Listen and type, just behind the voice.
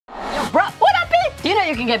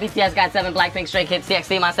you can get BTS, GOT7, Blackpink, Stray Kids,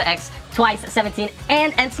 TXT, Monsta X, Twice, 17,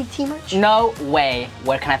 and NCT merch. No way.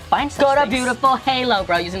 Where can I find such Go to things? Beautiful Halo,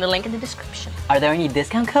 bro, using the link in the description. Are there any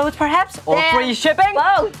discount codes, perhaps? Or Yeah, free shipping?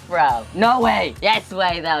 Both, bro. No way. Yes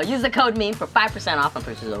way, though. Use the code MEME for 5% off on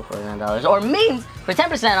purchases over $49, or MEMES for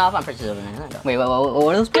 10% off on purchases over $99. Wait, what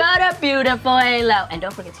are those? Go to Beautiful Halo, and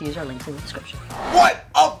don't forget to use our links in the description. What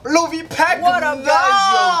up, Louis Pack? What up,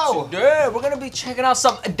 guys? Yo, today we're gonna be checking out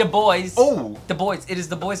some The Boys. Oh, The Boys. It is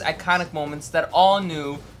The Boys' iconic moments that all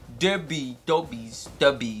new dubbies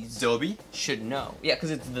should know. Yeah,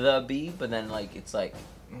 because it's the B, but then like it's like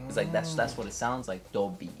that's what it sounds like.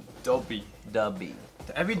 Dubby.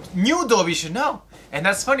 Every new Dobby should know. And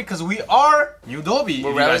that's funny because we are new Dobby.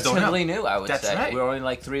 We're relatively new, I would say. That's right. We're only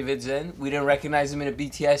like 3 vids in. We didn't recognize him in a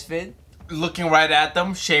BTS vid. Looking right at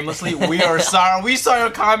them shamelessly. We are sorry. We saw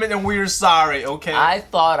your comment and we are sorry, okay? I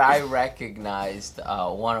thought I recognized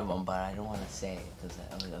one of them, but I don't want to say it because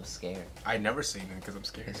I was scared. I never say it because I'm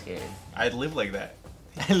scared. I'm scared. I live like that.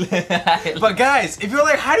 But guys, if you're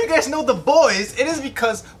like, how do you guys know The Boys? It is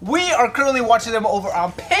because we are currently watching them over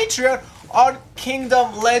on Patreon on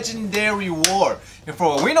Kingdom Legendary War. And for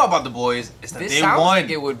what we know about The Boys, is that This they sounds won. like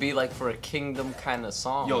it would be like for a Kingdom kind of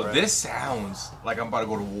song. Yo, right? this sounds like I'm about to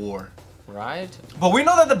go to war. Right? But we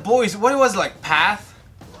know that The Boys, what it was like, Path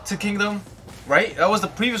to Kingdom, right? That was the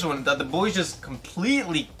previous one that The Boys just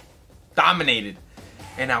completely dominated.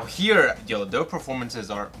 And now here, yo, their performances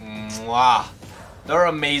are mwah. They're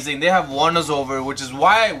amazing. They have won us over, which is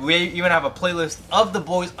why we even have a playlist of The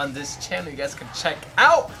Boys on this channel you guys can check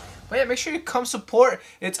out. But yeah, make sure you come support.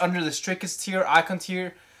 It's under the Stray Kids tier, Icon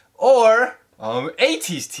tier, or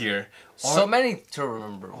ATEEZ tier. So many to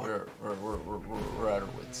remember. We're out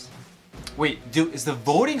of wits. Wait, dude, is the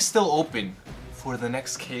voting still open for the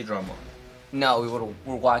next K-drama? No,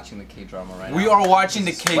 we're watching the K-drama right now. We are watching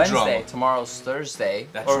the It's K-drama. Wednesday. Tomorrow's Thursday.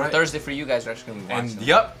 That's or right. Thursday for you guys. We're actually gonna be watching. And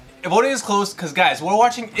yep, voting is closed because guys, we're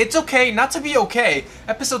watching It's Okay Not to Be Okay.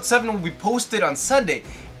 Episode 7 will be posted on Sunday,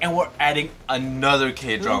 and we're adding another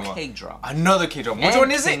K-drama. New K-drama. Another K-drama. Which And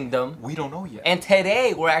one is Kingdom. it? We don't know yet. And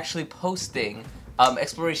today we're actually posting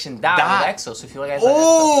Exploration Dot with EXO. So if you guys like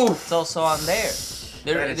Ooh. EXO, it's also on there.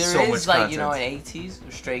 There That is is so much like, you know, content. an ATEEZ,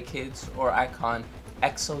 or Stray Kids, or Icon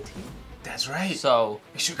EXO team. That's right. So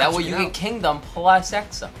Make sure you that come way check you it get out. Kingdom plus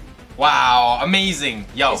EXO. Wow, amazing.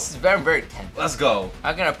 Yo, This is very, very tempting. let's go.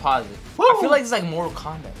 I'm gonna pause it. Woo. I feel like it's like Mortal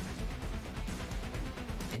Kombat.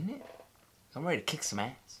 Isn't it? I'm ready to kick some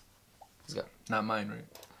ass. Let's go. Not mine, right?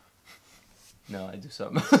 No, I do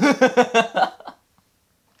something.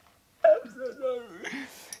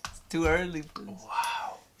 It's too early.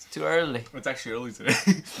 Wow. It's too early. It's actually early today.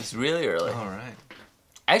 It's really early. All right.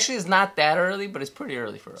 Actually, it's not that early, but it's pretty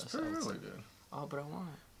early for us. Pretty early, dude. Oh, but I want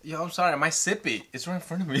it. Yo, I'm sorry, my sippy. It's right in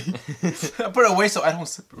front of me. I put it away so I don't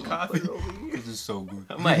sip the coffee. This is so good.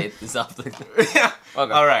 I might hit this up later. Yeah.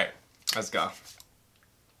 Okay. All right, let's go.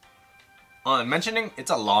 Mentioning, it's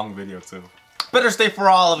a long video too. Better stay for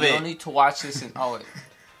all of We it. don't need to watch this in. Oh wait,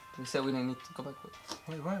 we said we didn't need to go back.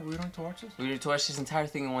 Wait, what? We don't need to watch this? We need to watch this entire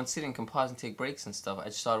thing in one sitting, can pause and take breaks and stuff. I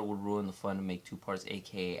just thought it would ruin the fun to make 2 parts.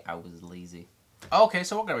 AKA, I was lazy. Oh, okay,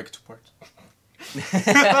 so we're gonna make it 2 parts.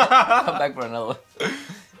 Come back for another one.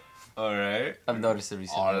 All right. I've noticed it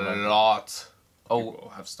recently. A lot. Oh, People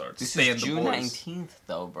have started. this staying is The June Boys. 19th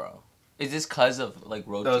though, bro. Is this cause of like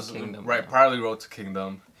Road That was to Kingdom? right. now? Probably Road to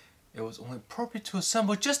Kingdom. It was only appropriate to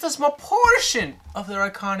assemble just a small portion of their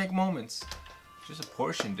iconic moments. Just a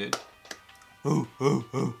portion, dude. What's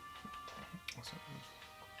that?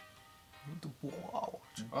 Wow.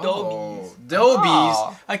 Dobies. Dobies.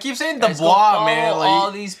 Aw. I keep saying the Guys, go bois, follow man. all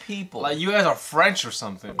Like, these people. like you guys are French or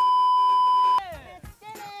something.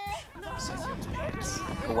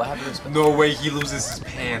 What happened to Spain? No way he loses his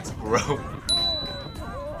pants, bro.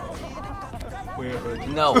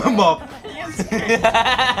 No. Come up.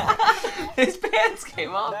 His pants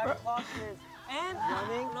came off, bro.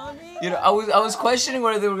 You know, I was questioning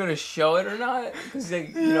whether they were gonna show it or not, because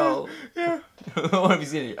like, you know, what if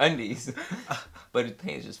he's in your undies? But his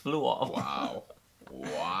pants just flew off. Wow.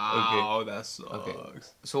 Wow, Okay. that sucks. Okay.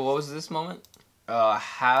 So what was this moment?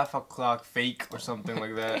 Half a clock fake or something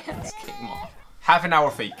like that. Pants came off. Half an hour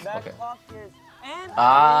fake. Okay.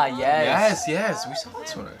 Ah, yes. Yes, we saw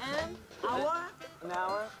this one. An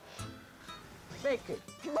hour. Fake it.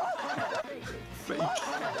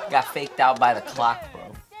 Got faked out by the clock, bro.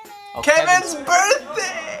 Oh, Kevin's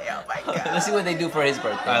birthday! Oh my god. Let's see what they do for his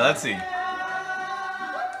birthday. Alright, let's see.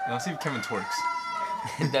 Let's see if Kevin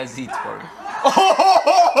twerks. Does he twerk?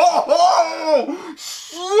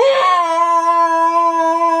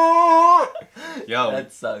 Yo,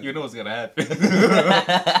 That sucks. you know what's gonna happen.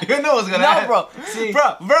 You know what's gonna happen. No, bro. See,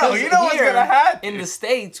 bro, you know what's here, gonna happen. In the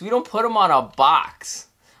States, we don't put them on a box.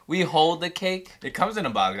 We hold the cake. It comes in a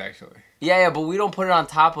box, actually. Yeah, but we don't put it on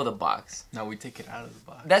top of the box. No, we take it out of the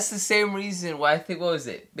box. That's the same reason why I think, what was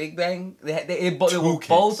it? Big Bang? They Two were cakes.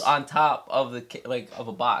 both on top of the of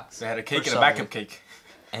a box. They had a cake For and a some backup reason. cake.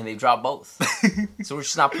 And they dropped both. So we're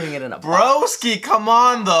just not putting it in a box. Broski, come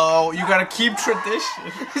on though. You gotta keep tradition.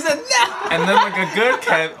 He said, no! And then like a good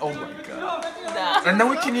cat. Oh my god. No. And then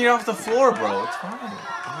we can eat off the floor, bro. It's fine.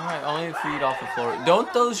 Alright, only feet off the floor.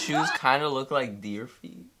 Don't those shoes kind of look like deer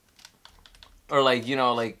feet? Or like, you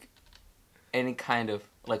know, like any kind of,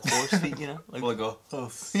 like horse feet, you know? Like a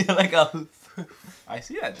hoof. Yeah, like a hoof. I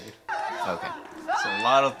see that, dude. Okay. There's a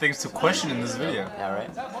lot of things to question in this video. Alright.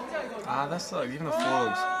 Ah, that sucks. Even the floor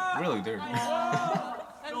looks really dirty.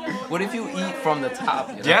 What if you eat from the top?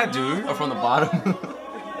 You know? Yeah, dude. Or from the bottom?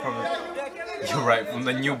 From the, you're right. From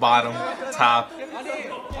the new bottom, top.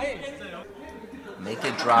 Make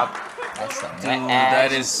it drop. That's Dude,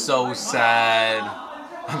 that is so sad.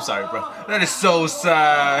 I'm sorry, bro. That is so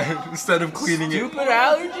sad. Instead of cleaning stupid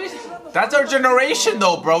allergies it. That's our generation,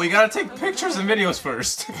 though, bro. We gotta take pictures and videos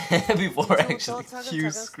first. before actually.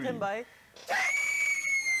 Huge screen.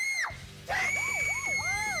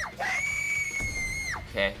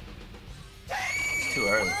 Okay. It's too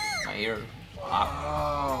early. My ear.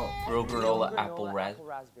 Oh, Real granola, apple,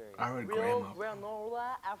 raspberry. I heard grandma. granola,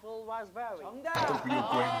 apple, raspberry. The real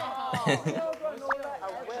grandma.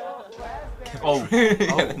 Oh. Oh,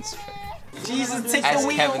 Kevin's Jesus, take as the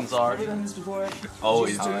wheel. Kevin's are.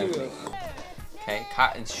 Always do. Alright. Okay,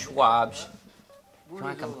 Cotton Schwab's. You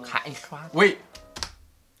want to come Cotton Schwab? Wait,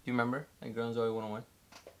 You remember? Like Girls Always 101?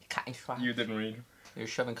 Cotton Schwab. you didn't read. You're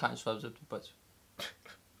shoving cotton swabs up your butts.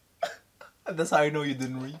 That's how I know you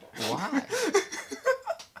didn't read. Why?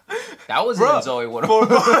 That wasn't Bro, in Zoe 101.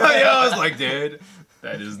 Yeah, I was like, dude,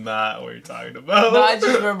 that is not what you're talking about. No, I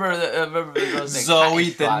just remember the girls saying Zoe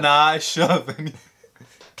did cotton not shove any.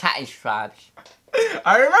 Cotton swabs.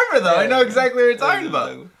 I remember though. I know exactly what you're talking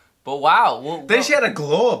about. But wow. Well, Then she had a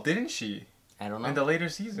glow up, didn't she? I don't know. In the later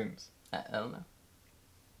seasons. I don't know.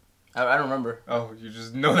 I don't remember. Oh, you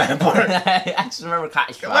just know that part. I just remember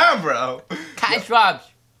cotton Come swabs. on, bro. Cotton swabs.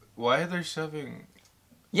 Why are they shoving?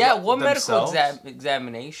 Yeah, What, what medical themselves?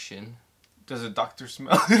 examination? Does a doctor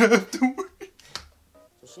smell it afterward?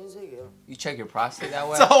 신세계야. You check your prostate that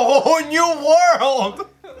way? It's a whole new world.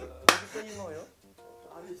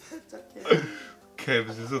 Kev,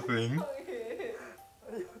 is this a thing?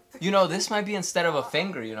 You know, this might be instead of a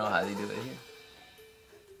finger, you know how they do it here.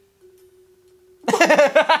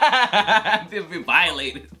 They'll be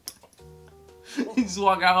violated. You just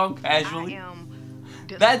walk out home casually.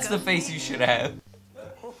 That's the face you should have.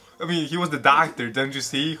 I mean, he was the doctor. Didn't you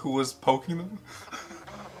see who was poking them?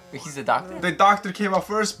 He's a doctor? The doctor came out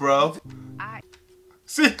first, bro.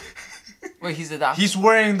 See? Wait, he's a doctor? He's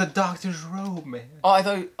wearing the doctor's robe, man. Oh, I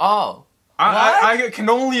thought... Oh. I can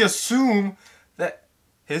only assume that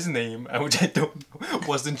his name, which I don't know,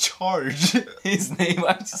 was in charge His name,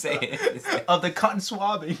 why'd you say it? of the cotton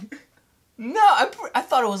swabbing. No, I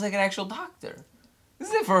thought it was like an actual doctor.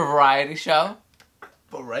 Isn't it for a variety show?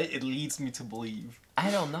 But right, it leads me to believe I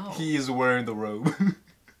don't know. he is wearing the robe.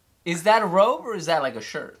 Is that a robe or is that like a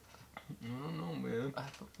shirt? I don't know, man. I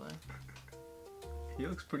have to play. He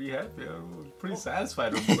looks pretty happy. I'm pretty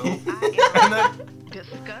satisfied with himself. And then,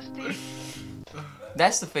 Disgusting.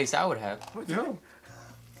 That's the face I would have. yo.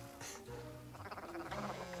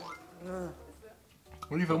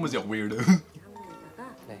 What if I was a weirdo?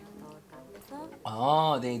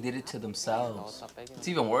 Oh, they did it to themselves. It's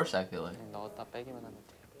even worse, I feel like. 넣었다 빼기만 하면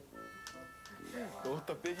돼.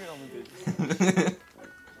 넣었다 빼기만 하면 돼.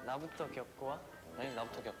 나부터 겪고 와. 아니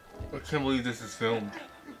나부터 겪. I can't believe this is filmed.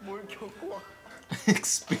 뭘 겪고 와.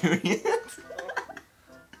 Experience?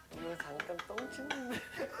 오늘 잠깐 똥치는데.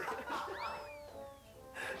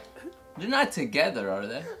 They're not together, are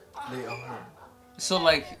they? They are. So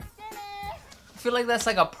like, I feel like that's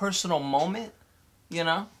like a personal moment, you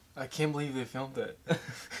know? I can't believe they filmed that.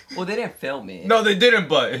 Well, they didn't film it. No, they didn't,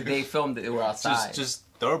 but They filmed it. They were outside. just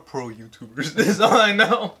they're pro YouTubers. That's all I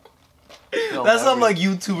know. Filmed That's some like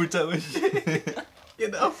everything. YouTuber type of shit. You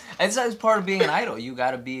know? It's like part of being an idol. You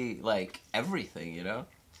gotta be like everything, you know?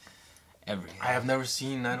 Everything. I have never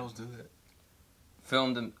seen idols do that.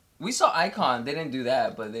 Filmed them. We saw Icon. They didn't do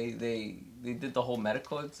that, but they did the whole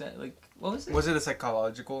medical exam. Like, what was it? Was it a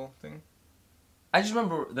psychological thing? I just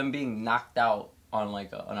remember them being knocked out on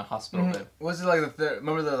like on a hospital bed. Was it like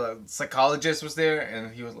remember the psychologist was there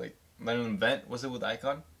and he was like letting them vent? Was it with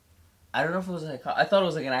Icon? I don't know if it was like I thought it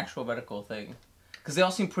was like an actual medical thing. Because they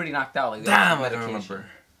all seem pretty knocked out. Like, they Damn, all I took don't medication.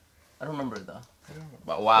 remember. I don't remember it though.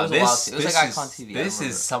 But wow, It was a while too. It was like Icon TV, I This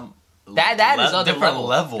remember. is some That is other different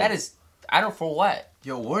level. That is, I don't for what.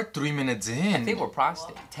 Yo, we're 3 minutes in. I think we're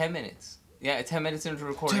prostate. 10 minutes. Yeah, 10 minutes into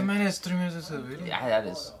recording. 10 minutes, 3 minutes into the video. Yeah, that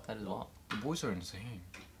is wild. The boys are insane.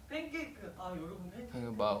 Think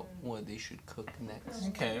about what they should cook next.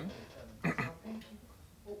 Okay.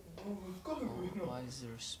 Why is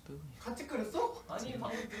there a spoon? 아니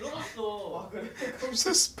방금 들어갔어. There's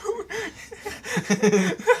a spoon.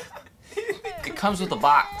 It comes with a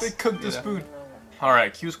box. They cooked the spoon.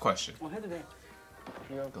 Alright, Q's question.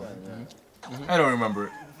 I don't remember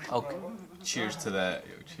it. Okay. Cheers to that.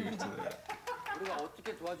 Yo, cheers to that. 우리가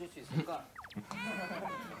어떻게 도와줄 수 있을까?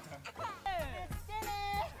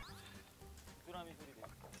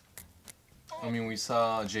 I mean, we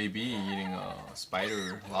saw JB eating a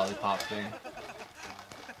spider lollipop thing.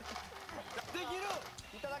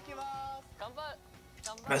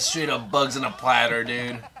 That's straight up bugs in a platter,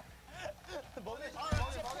 dude.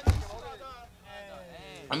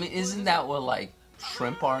 I mean, isn't that what like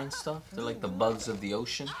shrimp are and stuff? They're like the bugs of the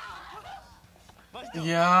ocean.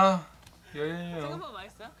 Yeah. Yeah.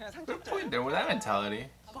 Good point there with that mentality.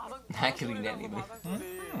 I can eat anything.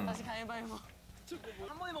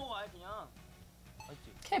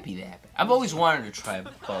 Can't be that bad. I've always wanted to try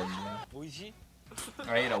bugs. 보이지?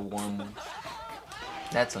 I ate a warm one.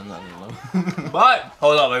 That's another level. But,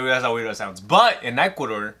 hold on, maybe that's how weird that sounds. But in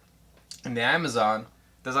Ecuador, in the Amazon,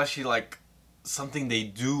 there's actually like something they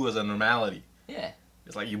do as a normality. Yeah.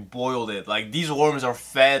 It's like you boiled it. Like these worms are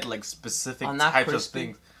fed like specific Oh, not types crispy? of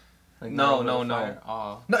things. Like No, over the no. fire.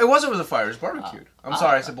 Oh. No, it wasn't with the fire. It was barbecued. I'm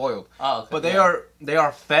sorry, I said boiled. Oh, okay. But yeah. they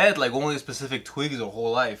are fed like only specific twigs their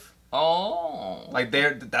whole life. Oh. Like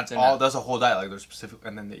that's They're all. not- That's a whole diet. Like they're specific,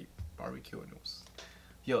 and then they barbecue and it was.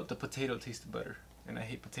 Yo, the potato tasted better, and I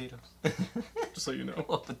hate potatoes. Just so you know,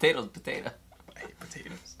 Well, potato's potato. I hate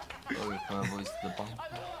potatoes. Oh, come on, boys, to the bone.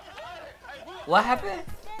 What happened?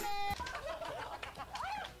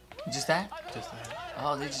 Just that? Just that.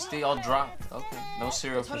 Oh, they all dropped. Okay. No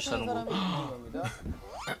cereal for Sun Woo.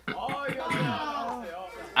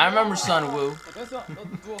 I remember Sun Woo.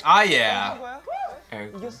 Ah yeah.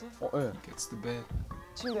 Eric. Gets the bed.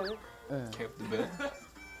 Kept the bed.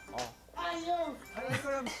 Why'd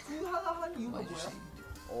you say?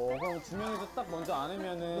 그럼 두 명이서 딱 먼저 안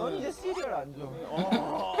하면은 넌 이제 시리얼 안 줘.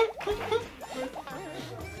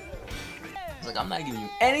 It's like, I'm not giving you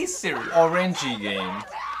any cereal. Orangey game.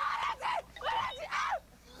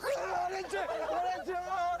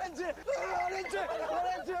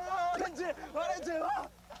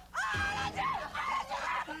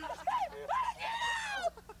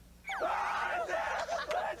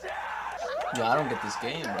 Yo, I don't get this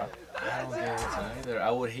game, bro. I don't get it either.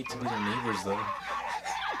 I would hate to be their neighbors though.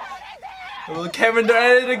 Will Kevin,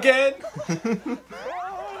 they're at it again.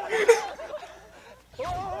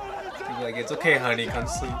 Like it's okay, honey, come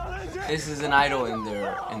sleep. This is an idol in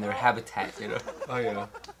their habitat, you know. Oh yeah.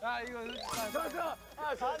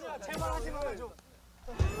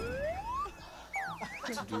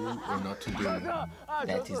 To do or not to do?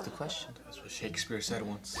 That is the question. That's what Shakespeare said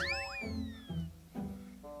once.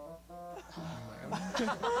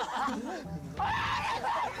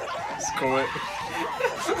 Screw it.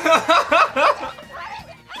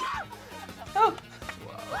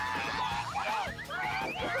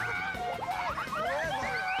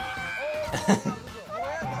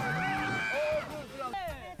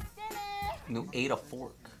 No, ate a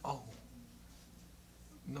fork. Oh.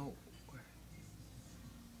 No.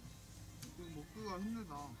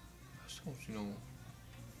 You know.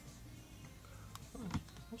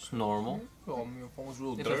 It's normal. Well, I mean, if I was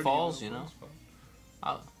real If dirty, it falls, know, you know.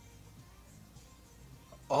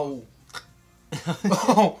 Oh.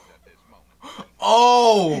 Oh.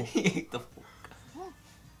 Oh. He ate the fork.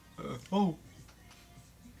 Oh.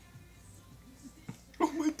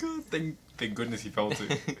 Oh my god. Thank goodness he felt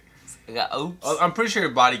it. I got oops. I'm pretty sure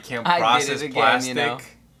your body can't I did process it again, plastic. you know.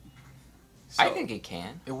 So I think it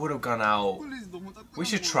can. it would have gone out. We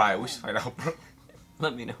should try. We should find out, bro.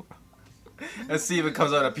 Let me know, bro. Let's see if it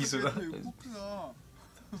comes out a piece of that.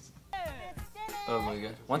 Oh my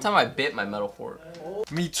god. One time I bit my metal fork.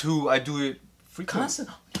 Me too. I do it frequently. Constant.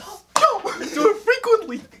 I do it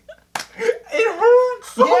frequently. It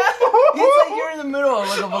hurts. So Yeah. It's like you're in the middle of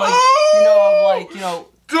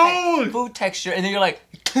dude. food texture, and then you're like,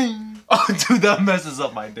 Oh, dude, that messes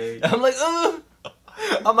up my day. I'm like, ugh.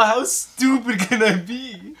 I'm like, how stupid can I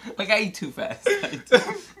be? Like I eat too fast.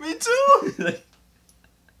 Me too. Like,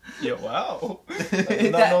 Yeah, wow.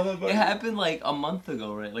 it happened like a month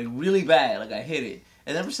ago, right? Like really bad. Like I hit it,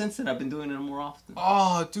 and ever since then I've been doing it more often.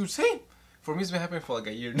 Oh, dude, same. For me, it's been happening for like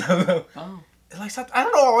a year now. Oh. It's like I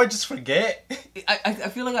don't know. I just forget. I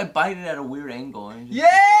feel like I bite it at a weird angle. And just,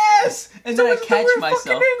 Yes. And then I It's a catch weird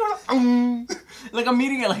myself. fucking angle. Like I'm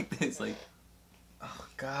eating it like this. Like. Oh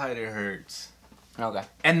God, it hurts. Okay.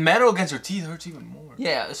 And metal against your teeth hurts even more.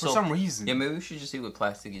 Yeah. For So, some reason. yeah, maybe we should just eat with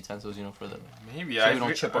plastic utensils, you know, for the. Maybe So we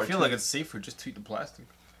don't chip I our feel like teeth. it's safer just to eat the plastic.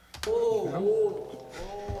 If you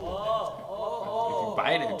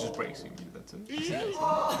bite it, it just breaks you. That's it.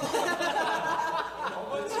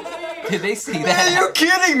 Did they see Man, that? you're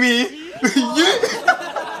kidding me!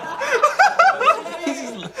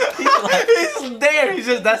 He's there. He's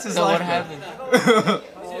just that's his So life. what happened?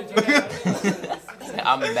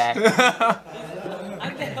 I'm back.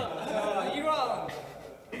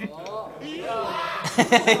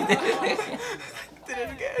 Did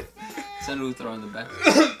it again. Sunwoo throwing the back.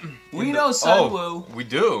 We know Sunwoo. We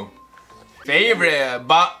do. Favorite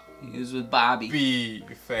Bobby He was with Bobby.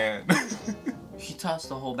 fan. He tossed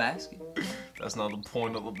the whole basket. That's not the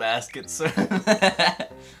point of the basket, sir.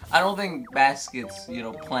 I don't think baskets, you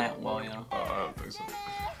know, plant well, you know. I don't think so.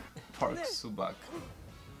 Park Subak.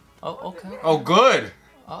 Oh, okay. Oh, good.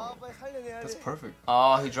 Oh, That's perfect.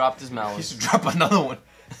 oh, he dropped his He melon. should drop another one.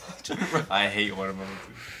 I hate watermelon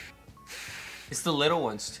too. It's the little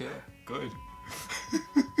ones too. Good.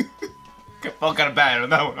 Felt kind of bad on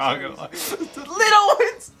that one. I'm not gonna lie. The little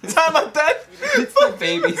ones. Time like that. It's the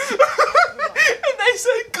babies. And they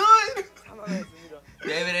said good.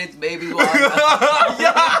 David eats baby water.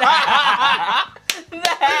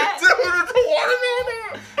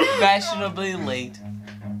 Fashionably late.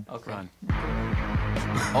 Okay.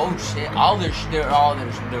 Oh shit!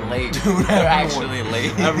 They're late. Dude, they're everyone- actually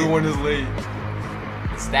late. Everyone is late.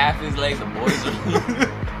 The staff is late. The boys are late.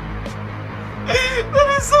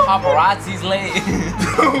 That is so Paparazzi's late.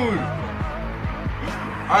 Dude.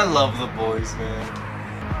 I love the boys, man.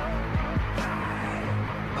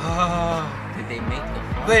 Did they make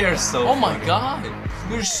the fun? They are so Oh my funny. god!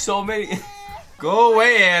 There's so many. Go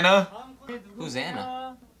away, Anna. Who's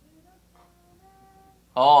Anna?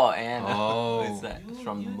 Oh, Anna. Oh. What's that? It's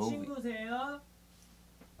from the movie.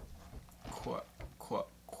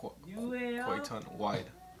 Quite ton wide.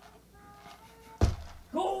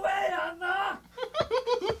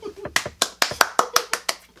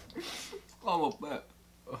 Oh, but.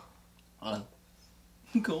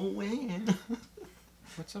 Go away.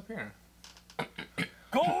 What's up here?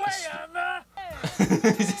 Go away, Anna!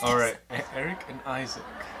 All right, Eric and Isaac.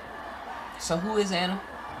 So who is Anna?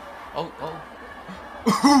 Oh,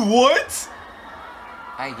 What?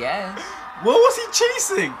 I guess. What was he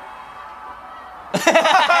chasing?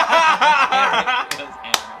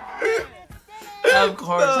 Of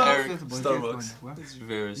course, Eric. Starbucks. It's your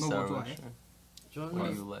favorite Starbucks. What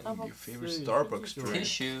do you like? Your favorite Starbucks drink?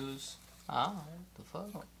 Tissues. Ah, the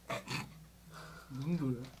fuck? What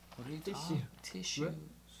are you talking? Tissues.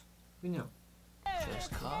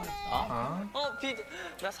 Just cause. Ah. 어, 비트.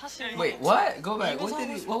 나 사실 Wait, what? Go back.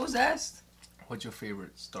 What was asked? What's your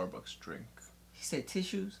favorite Starbucks drink? He said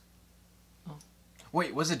tissues.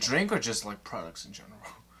 Wait, was it drink or just like products in general?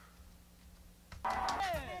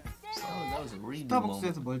 That was a redo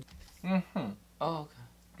moment. Mm-hmm. Oh, okay.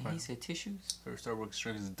 And he said tissues? Favorite Starbucks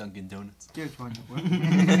drink is Dunkin' Donuts.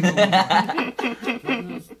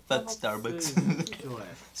 Fuck Starbucks.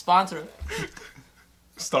 Sponsor.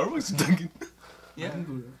 Starbucks or Dunkin'? Yeah.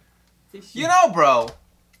 You know, bro,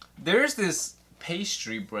 there's this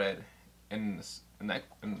pastry bread in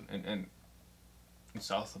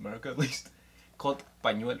South America at least called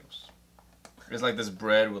pañuelos. It's like this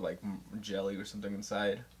bread with like jelly or something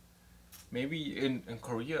inside. Maybe in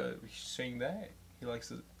Korea he's saying that he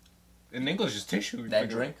likes it. In English, it's tissue. That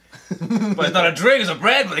drink? But it's not a drink. It's a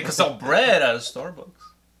bread. But they can sell bread at a Starbucks.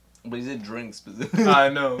 But he said drink specifically. I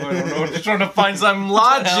know. I don't know. I'm just trying to find some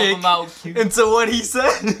Help logic him out, Q. into what he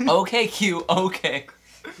said. Okay, Q. Okay.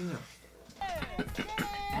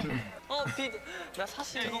 어, 비트. 나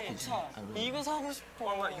사실 이거 사고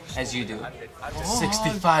싶어. As you do.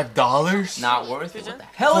 $65? Not worth it. What the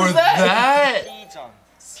hell For is that? that? 이전.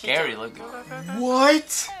 Scary looking.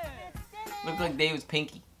 What? Looked like David's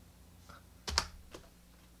pinky.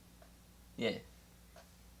 Yeah.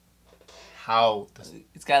 How?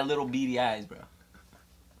 It's got little beady eyes, bro.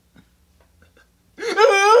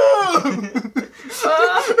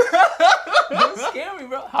 Don't scare me,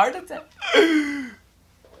 bro. Heart attack.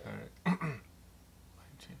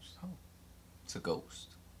 It's a ghost.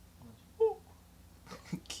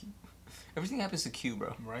 Q. Everything happens to Q,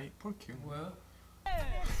 bro. Right? Poor Q. Well.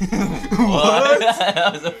 What?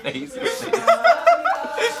 That was a face.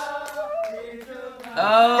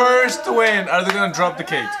 First win. Are they gonna drop the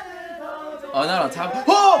cake? Oh, not on top.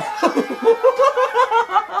 Oh!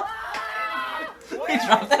 He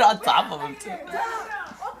dropped it on top of him too.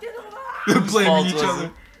 They're blaming each was other.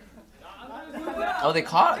 it? Oh, they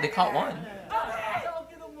caught one.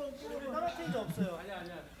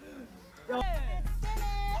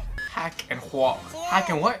 Hack and what? Hack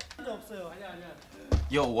and what?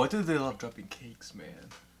 Yo, what do they love dropping cakes, man?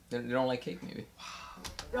 They don't like cake, maybe.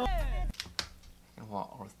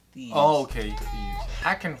 Or thieves. Oh, okay. Thieves.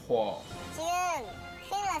 Hack and what? 지금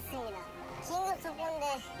큰일 났습니다. 긴급 속보인데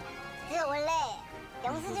그 원래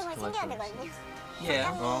영수증을 챙겨야 되거든요. Yeah.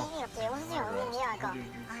 사장님이 갑자기 영수증이 없는데요. 아까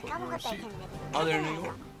까먹었다 할 텐데. Oh, they're in New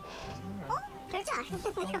York. 결제 안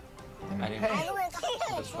했는데요. I didn't. 알고 보니까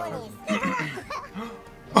주머니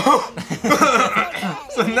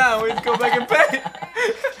So now we have to go back and pay.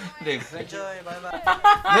 Enjoy, bye bye.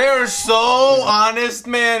 They're so honest,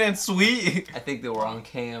 man, and sweet. I think they were on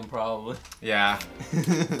cam probably. Yeah.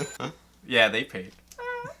 Yeah, they paid.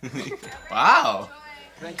 Wow.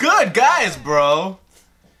 Good guys, bro.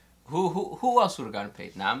 Who else would have gotten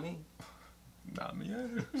paid? Not me. Not me.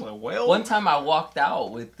 Like, well. One time I walked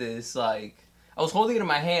out with this, like, I was holding it in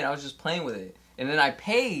my hand, I was just playing with it. And then I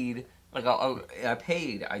paid, like, I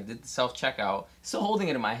paid, I did the self-checkout, still holding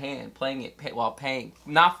it in my hand, playing it while paying,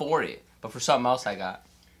 not for it, but for something else I got.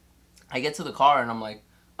 I get to the car and I'm like,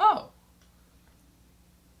 oh.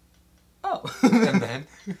 And then?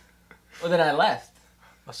 Well, then I left.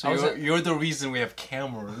 So you're the reason we have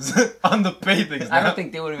cameras on the pay things now. I don't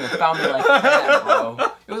think they would have even found me like that, bro.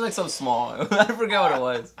 It was like so small. I forget what it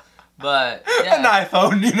was. But, yeah. An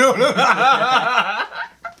iPhone, you know?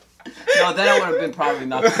 No, then I would have been probably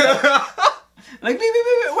knocked out. Like, beep, beep,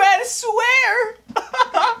 beep, wait, I swear!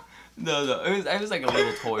 No, it was like a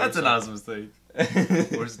little toy. That's an awesome mistake.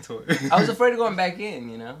 Where's the toy? I was afraid of going back in,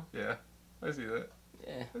 you know? Yeah, I see that.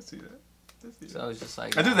 Yeah. I see that. So I was just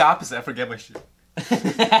like... I do the opposite. I forget my shit.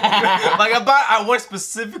 Like I went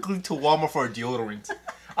specifically to Walmart for a deodorant.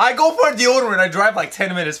 I go for a deodorant. I drive like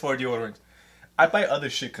 10 minutes for a deodorant. I buy other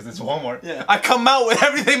shit because it's Walmart. Yeah. I come out with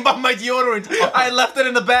everything but my deodorant. I left it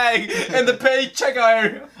in the bag in the pay checkout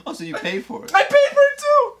area. Oh, so you paid for it? I paid for it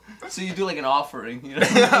too. So you do like an offering, you know?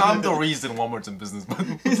 I'm the reason Walmart's in business,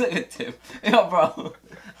 man. He's like a tip. Yo, bro,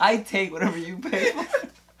 I take whatever you pay for.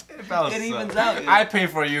 It evens out. You know? I pay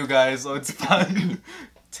for you guys, so it's fine.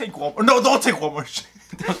 Take Walmart. No, don't take Walmart shit.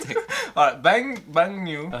 Don't take. Alright, bang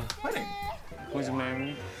you. Wedding. Would you marry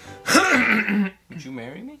me? Would you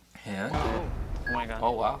marry me? Yeah. Oh my god.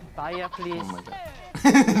 Oh, wow. Bye, please. Oh, my God.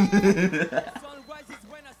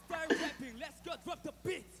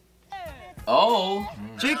 Oh.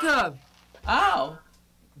 Jacob, Ow.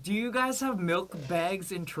 do you guys have milk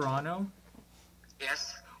bags in Toronto?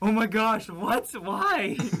 Yes. Oh my gosh, what?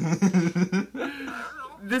 Why?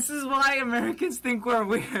 This is why Americans think we're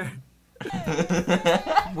weird.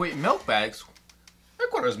 Wait, milk bags?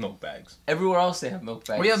 Headquarters milk bags. Everywhere else they have milk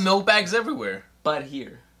bags. We have milk bags everywhere. But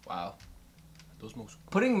here. Wow. Those milks.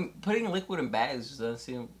 Putting liquid in bags just doesn't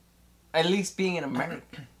seem... At least being in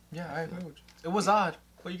America. Yeah, I agree with you. It was odd,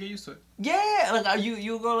 but you get used to it. Yeah, like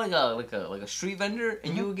you go like a street vendor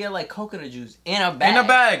and you would get like coconut juice in a bag. In a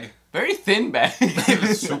bag. Very thin bag.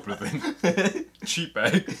 Super thin. Cheap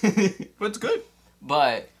bag. But it's good.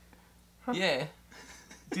 But yeah,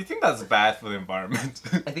 Do you think that's bad for the environment?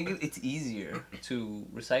 I think it's easier to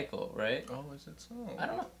recycle, right? Oh, is it so? I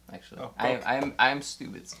don't know, actually. Oh, I'm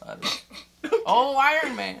stupid, so I don't. Oh,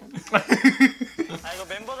 Iron Man. 아 이거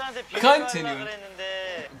멤버들한테 Continue. 비밀로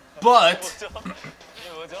그랬는데. But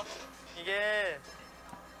이게 뭐죠? 이게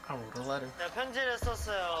I wrote a letter. 내가 편지를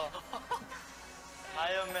썼어요.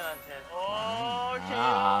 아이언맨한테. 오, Ah,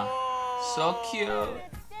 귀여워. so cute.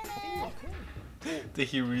 Did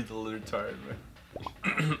he read the letter tired, man?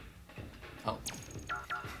 Oh.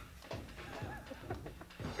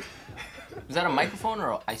 Is that a microphone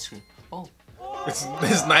or ice cream? Oh. It's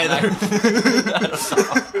neither. What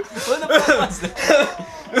the fuck was that?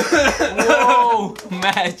 Whoa,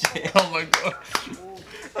 magic. Oh my god.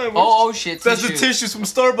 Oh shit, That's the tissue. tissues from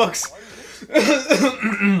Starbucks.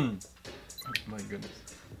 My goodness.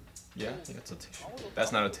 Yeah, it's a tissue.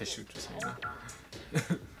 That's not a tissue, just so you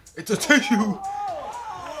know. It's a tissue.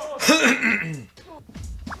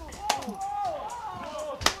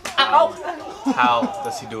 Ow! How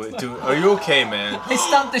does he do it? Dude, are you okay, man? I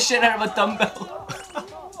stomped the shit out of a dumbbell.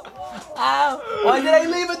 Ow! Why did I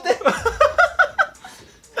leave it there?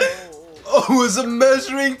 Oh, it was a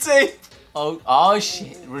measuring tape. Oh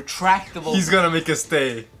shit! Retractable. He's gonna make us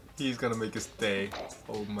stay. He's gonna make us stay.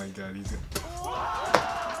 Oh my god, he's gonna.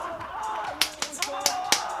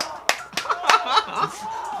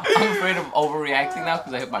 I'm afraid of overreacting now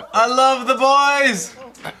because I hit my. I love the boys.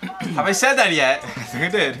 Have I said that yet? I think I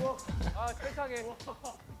did.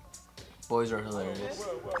 Boys are hilarious.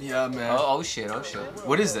 Yeah, man. Oh shit, oh shit.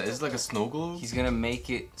 What is that? Is it like a snow globe? He's gonna make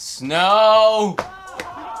it snow!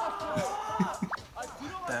 What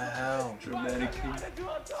the hell? Dramatic.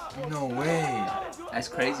 No way. That's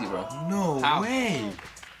crazy, bro. No How? way.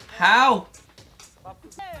 How?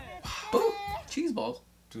 Ooh, cheese balls.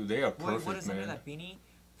 Dude, they are perfect, What is under man. that beanie?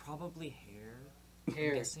 Probably hair.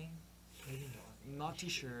 Hair. I'm guessing. I'm not too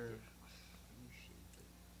sure.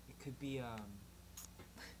 It could be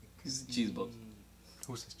This is cheese balls.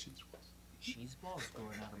 Who says cheese balls? cheese balls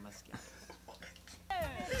growing out of my skin.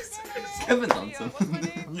 Kevin Johnson.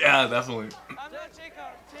 Yeah, definitely.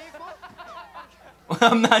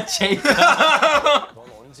 I'm not Jacob.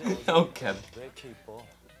 Oh, Kevin. 왜 이렇게 이뻐?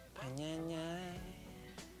 반야냐,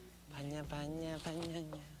 반야, 반야,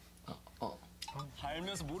 반야냐.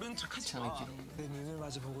 알면서 모른 척하지 마. 내 눈을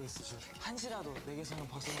마주 보고 있어. 한시라도 내게서는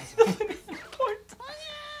벗어나지 마.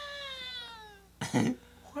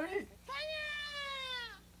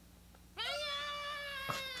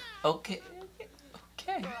 Okay.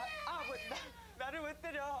 Okay. 나를 왜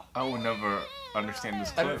때려? I will never understand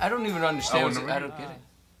this clip. I don't even understand. I I don't get it.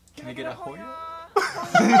 Can I get a Hoya?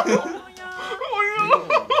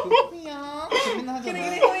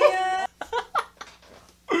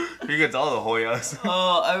 You gets all the Hoyas.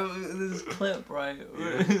 This clip, right?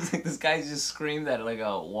 It's like this guy just screamed at like a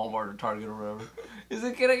Walmart or Target or whatever. He's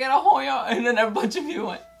like, "Can I get a Hoya?" And then a bunch of people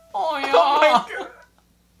went, "Hoya!"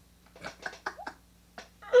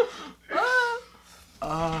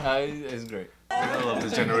 Oh my god. It's great. I love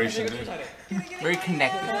this generation, dude. Very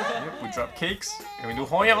connected. Yep, we drop cakes and we do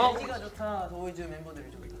Hoya. 좋다. 보이즈 멤버들이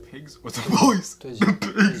좋다. Pigs with the boys.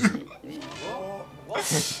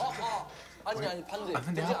 아니 반대. I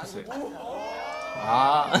think the opposite.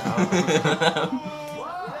 Ah.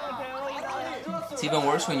 It's even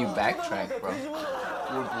worse when you backtrack, bro.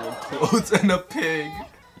 Clothes and a pig.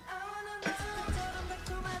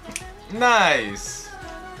 Nice.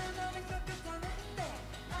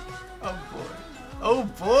 Oh boy. Oh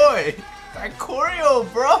boy. That choreo,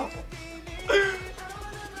 bro.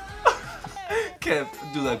 Kev,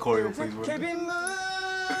 do that choreo, please, bro.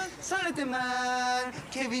 설렐 때만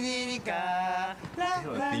케빈이니까.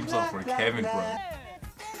 Theme song for Kevin, bro.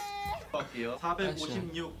 할게요.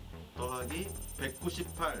 456 더하기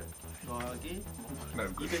 198 더하기 Not a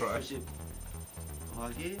good try. 290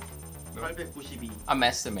 더하기 892 I'm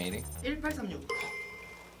estimating. 1836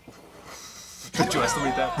 Did you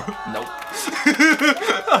estimate that, bro? Nope.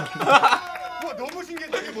 와, 너무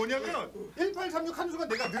신기했던 게 뭐냐면 1836 한 순간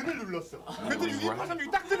내가 는을 눌렀어. 그랬더니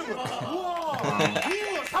 1836이 딱 뜨는 거야. 우와.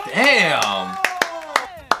 Damn.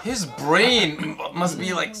 His brain must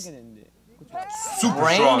be like super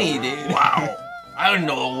Brainy, strong. dude. Wow. I don't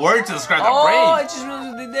know a word to describe the Oh, I brain. just realized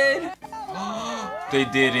what they did. They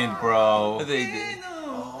didn't, bro. They did.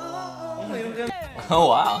 Oh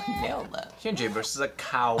wow, he nailed that. Hyunjae versus a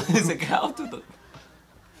cow. It's a cow to the.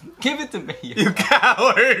 Give it to me. You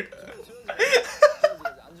coward.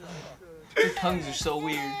 Your tongues are so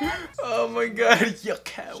weird. Oh my god, you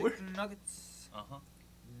coward. Nuggets.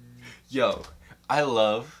 Yo, I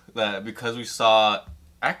love that because we saw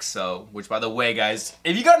EXO, which by the way, guys,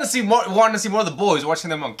 if you want to see more of the boys, watching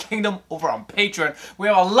them on Kingdom over on Patreon, we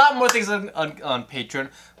have a lot more things on Patreon.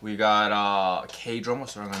 We got K-drama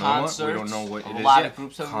starting another one. We don't know what it is A lot yet. of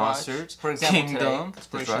groups have Concerts, watched. For example, Kingdom. today, That's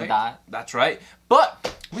Inspiration right. Dot. That's right.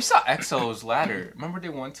 But we saw EXO's ladder. Remember they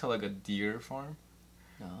went to like a deer farm?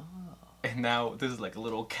 Oh. And now this is like a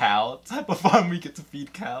little cow type of farm we get to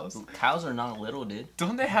feed cows. Cows are not little, dude.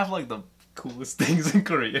 Don't they have like the coolest things in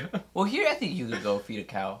Korea? Well, here I think you could go feed a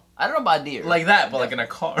cow. I don't know about deer. Like that, but like in a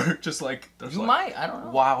car, just like there's You like might, I don't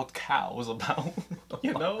know. wild cows about.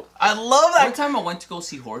 You know, I love that. One time I went to go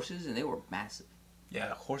see horses and they were massive.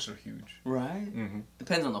 Yeah, horses are huge. Right? Mm-hmm.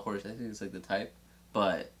 Depends on the horse. I think it's like the type,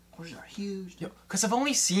 but horses are huge. Yo, cause I've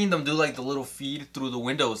only seen them do like the little feed through the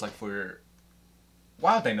windows, like for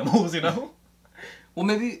wild animals, you know. Well,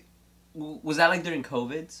 maybe was that like during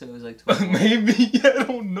COVID? So it was like Maybe, I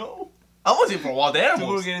don't know. I was here for wild people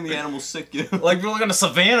animals. were getting the animals sick, you know. Like we're like on a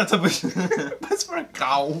savannah type of shit. That's for a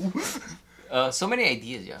cow. So many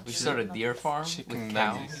ideas, yeah. We should start a deer farm Chicken with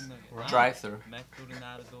cows. nuggets. Drive-through.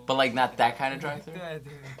 But like not that kind of drive-through.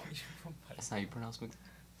 That's how you pronounce McDonald's.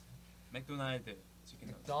 맥도날드 치킨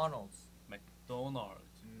McDonald's. 맥도날드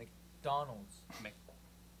McDonald's.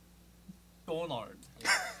 맥도날드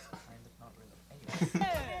Kind of, not really.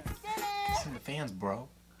 Anyway. Kissing the fans, bro.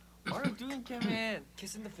 What are you doing, Kevin?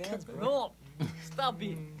 Kissing the fans, bro. No! Stop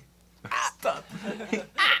it! Stop.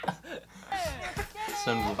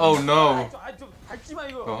 Son of a- Oh no. 좀 밟지 마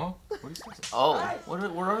이거. Oh, what Oh, what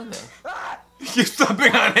are they? Keep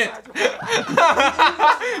stepping on it.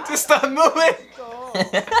 Just stop moving.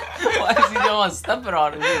 Why is he the one stepping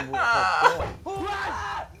on it?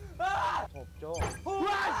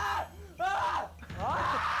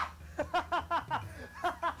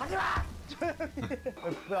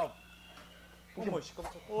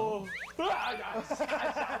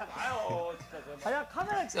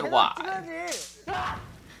 Said why?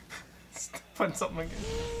 Find something again.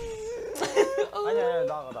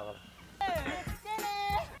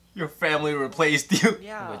 Your family replaced you.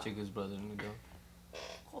 But Chico's brother didn't go.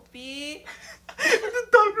 코피. The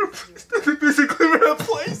dog basically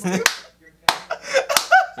replaced you.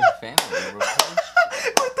 Your family replaced.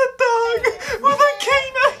 With the dog. With a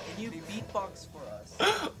canine. You beatbox for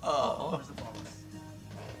us. Oh. Where's the box?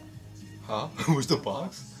 Huh? Where's the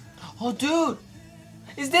box? Oh, dude.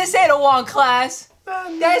 Is this 801 class?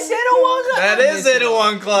 That's 801 class. That is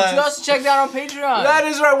 801 You class. should also check that on Patreon. That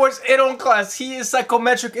is right. Where's 801 class? He is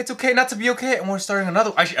psychometric. It's okay not to be okay. And we're starting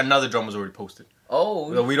another. Actually, another drum was already posted.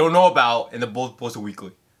 Oh. That we don't know about, and they're both posted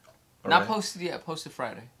weekly. Not Alright. posted yet. Posted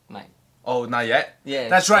Friday night. Oh, not yet? Yeah.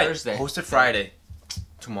 That's right. Thursday. Posted Friday.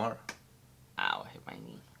 Tomorrow. Ow, I hit my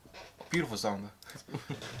knee. Beautiful song,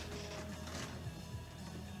 though.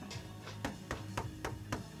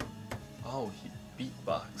 Oh, he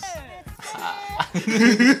beatbox.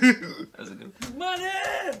 That was a good one.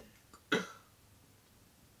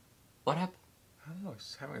 What happened? I don't know.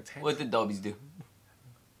 He's having a tantrum. What did Dobies do?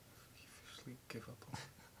 Usually give up.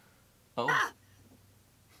 Oh.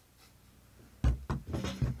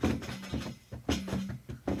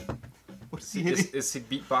 What is he? Is he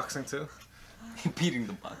beatboxing too? Beating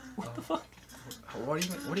the box. What the fuck? What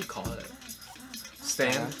do you call it?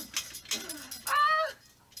 Stand.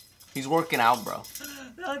 He's working out, bro.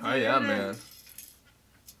 Oh yeah, man.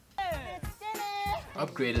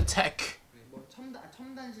 Upgraded tech.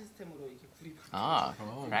 첨단 시스템으로 이렇게 구입. Ah,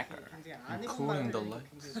 Oh. cracker. Including the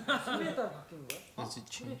lights. 소리에 따라 바뀐 거야? Does it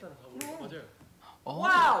change? 맞아요. Oh.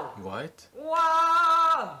 와우. What?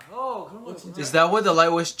 와. 그런 거 진짜. Is that what the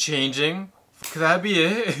light was changing? Could that be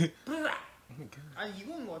it? 아니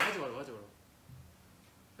이건 뭐 하지 마라. 해봐.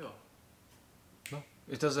 No,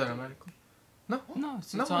 it does that automatically. No, No,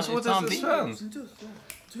 it's, no. it's on, So what it's on does this beat. sound? 진짜였어.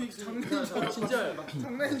 저희 장난인 줄 알았어. 진짜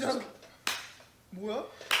장난인 줄 알았어. 뭐야?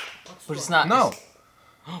 But it's not. No.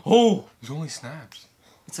 Oh, it only snaps.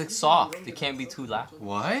 It's like soft. It can't be too loud.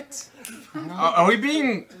 What? Are we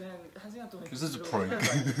being? 그냥 한 시간 동안. Is this a prank?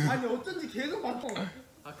 아니 어쩐지 계속 막.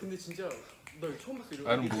 아 근데 진짜 널 처음 봤어 이러고.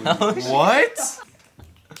 I don't believe it. What?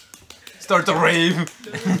 Start the rave.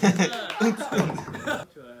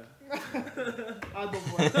 아너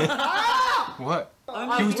뭐야? What?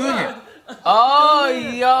 He was doing it. Oh,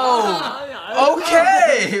 yo.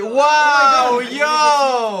 Okay. Wow,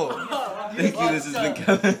 yo. Thank you. This has been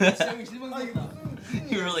Kevin.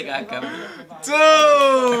 You really got Kevin.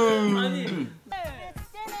 Dude.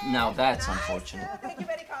 Now that's unfortunate.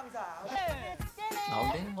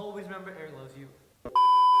 Oh, damn. Always remember Air loves you.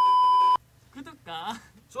 구독과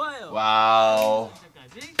좋아요. Wow.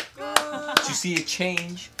 Did you see a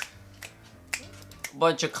change?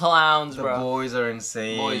 Bunch of clowns, The bro. boys are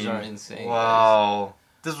insane. Boys are insane, Wow.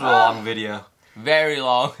 This was a long video. Very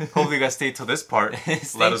long. Hopefully you guys stayed till this part.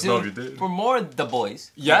 Let us know if you did. For more of The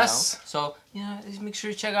Boys. Yes. You know? So, just make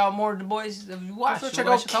sure to check out more of The Boys if you watch. Also check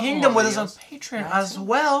out Kingdom with us on Patreon as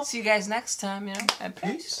well. See you guys next time, and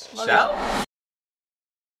peace. Love Ciao. y'all.